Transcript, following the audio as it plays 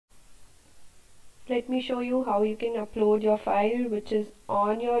let me show you how you can upload your file which is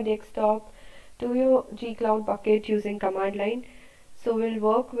on your desktop to your G-Cloud bucket using command line. So we'll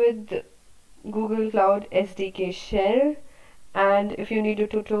work with Google Cloud SDK shell, and if you need a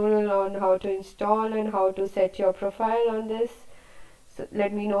tutorial on how to install and how to set your profile on this, so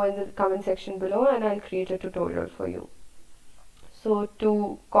let me know in the comment section below and I'll create a tutorial for you. So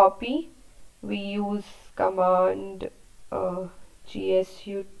to copy, we use command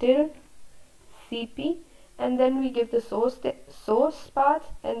gsutil cp, and then we give the source path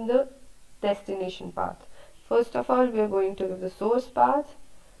and the destination path. First of all, we are going to give the source path.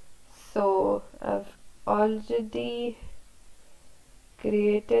 So I've already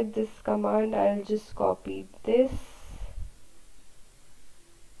created this command. I'll just copy this.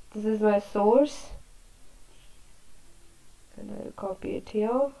 This is my source and I'll copy it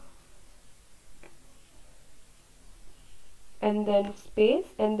here, and then space,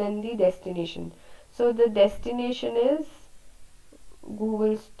 and then the destination. So the destination is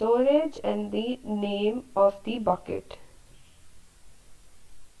Google storage and the name of the bucket,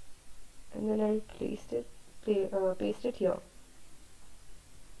 and then I'll paste it here.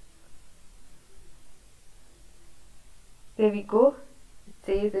 There we go. It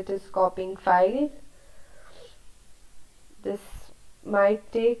says it is copying file. This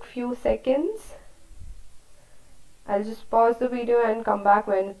might take few seconds. I'll just pause the video and come back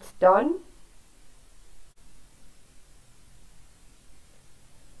when it's done.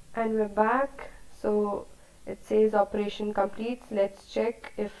 And we're back. So it says operation complete. Let's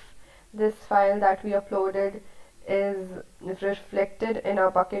check if this file that we uploaded is reflected in our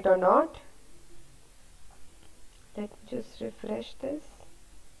bucket or not. Let me just refresh this.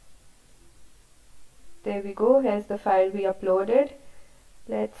 There we go. Here's the file we uploaded.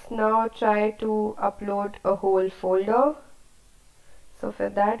 Let's now try to upload a whole folder. So for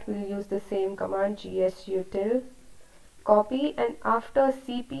that we'll use the same command gsutil copy, and after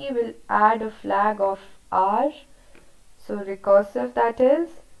cp we'll add a flag of r, so recursive that is,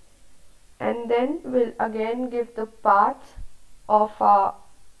 and then we'll again give the path of our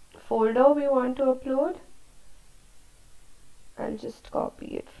folder we want to upload. I'll just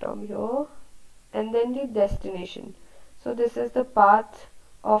copy it from here, and then the destination. So this is the path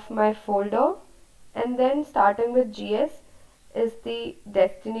of my folder, and then starting with gs is the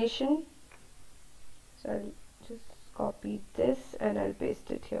destination. So I'll just copy this and I'll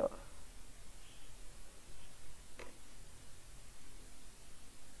paste it here.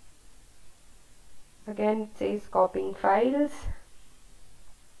 Again it says copying files.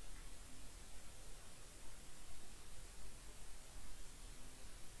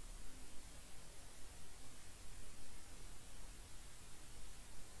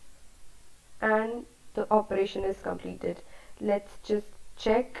 And the operation is completed. Let's just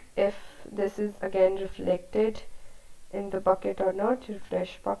check if this is again reflected in the bucket or not.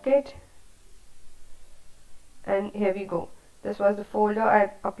 Refresh bucket, and here we go. This was the folder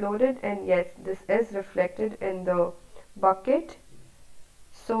I uploaded, and yes, this is reflected in the bucket.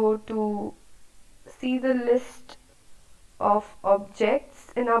 So to see the list of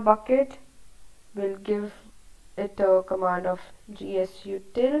objects in our bucket, we'll give it a command of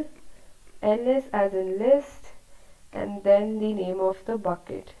gsutil ls as in list, and then the name of the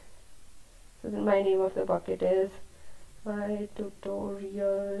bucket. So then my name of the bucket is my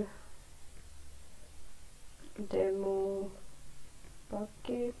tutorial demo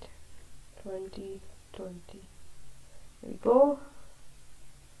bucket 2020. There we go.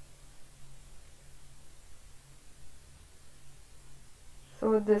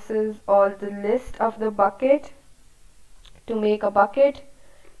 So this is all the list of the bucket. To make a bucket,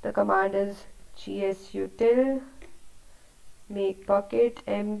 the command is gsutil make bucket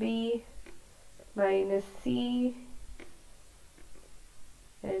mb -c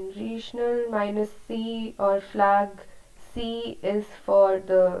and regional -c, or flag C is for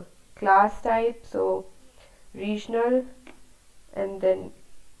the class type, so regional, and then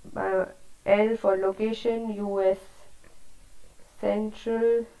L for location, US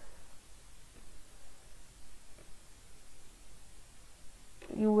Central,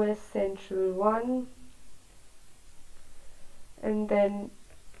 US Central 1, and then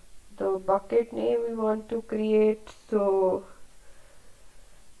the bucket name we want to create. So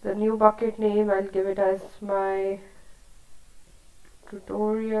the new bucket name, I'll give it as my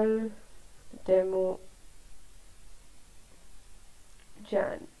tutorial demo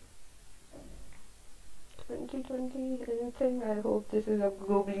Jan 2020 anything. I hope this is a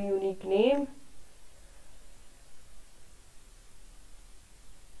globally unique name.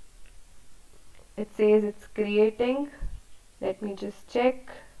 It says it's creating. Let me just check.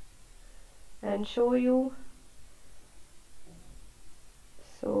 and show you.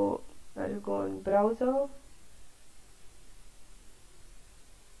 So I'll go on browser,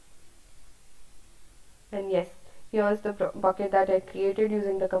 and yes, here's the bucket that I created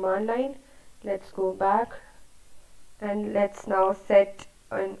using the command line. Let's go back and let's now set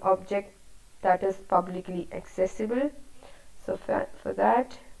an object that is publicly accessible. So for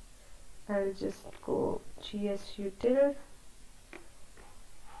that I'll just go gsutil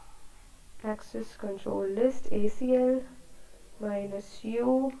access control list ACL minus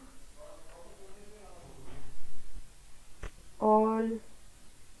U all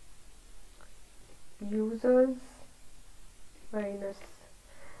users minus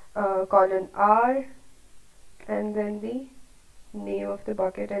colon R, and then the name of the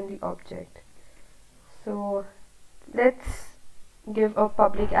bucket and the object. So let's give a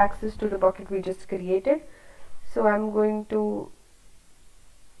public access to the bucket we just created. So I'm going to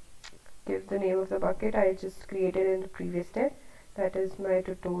give the name of the bucket I just created in the previous step, that is my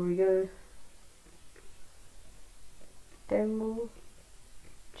tutorial demo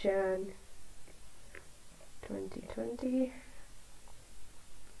Jan 2020.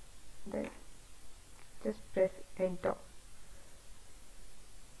 Then just press enter.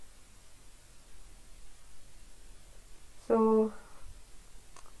 So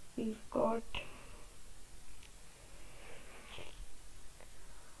we've got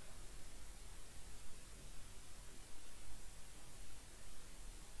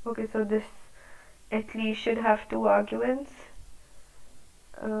okay, so this at least should have 2 arguments.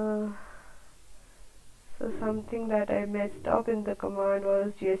 So something that I messed up in the command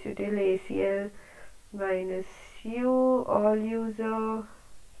was gsutil ACL minus U all user.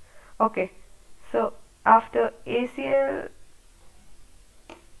 Okay, so after ACL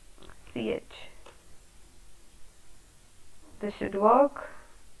CH, this should work.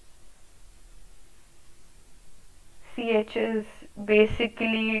 CH is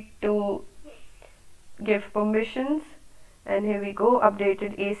basically to give permissions, and here we go,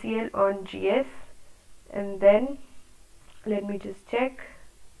 updated ACL on GS, and then let me just check,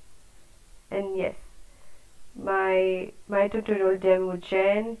 and yes, my tutorial demo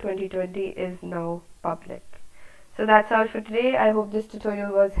Jan 2020 is now public. So that's all for today. I hope this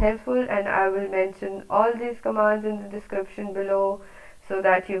tutorial was helpful, and I will mention all these commands in the description below so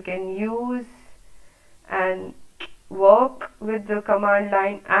that you can use and work with the command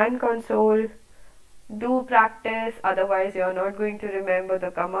line and console. Do practice, otherwise you're not going to remember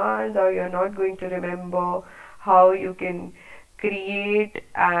the commands, or you're not going to remember how you can create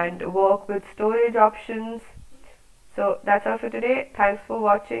and work with storage options. So that's all for today. Thanks for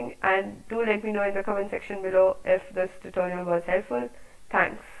watching, and do let me know in the comment section below if this tutorial was helpful.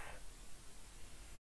 Thanks.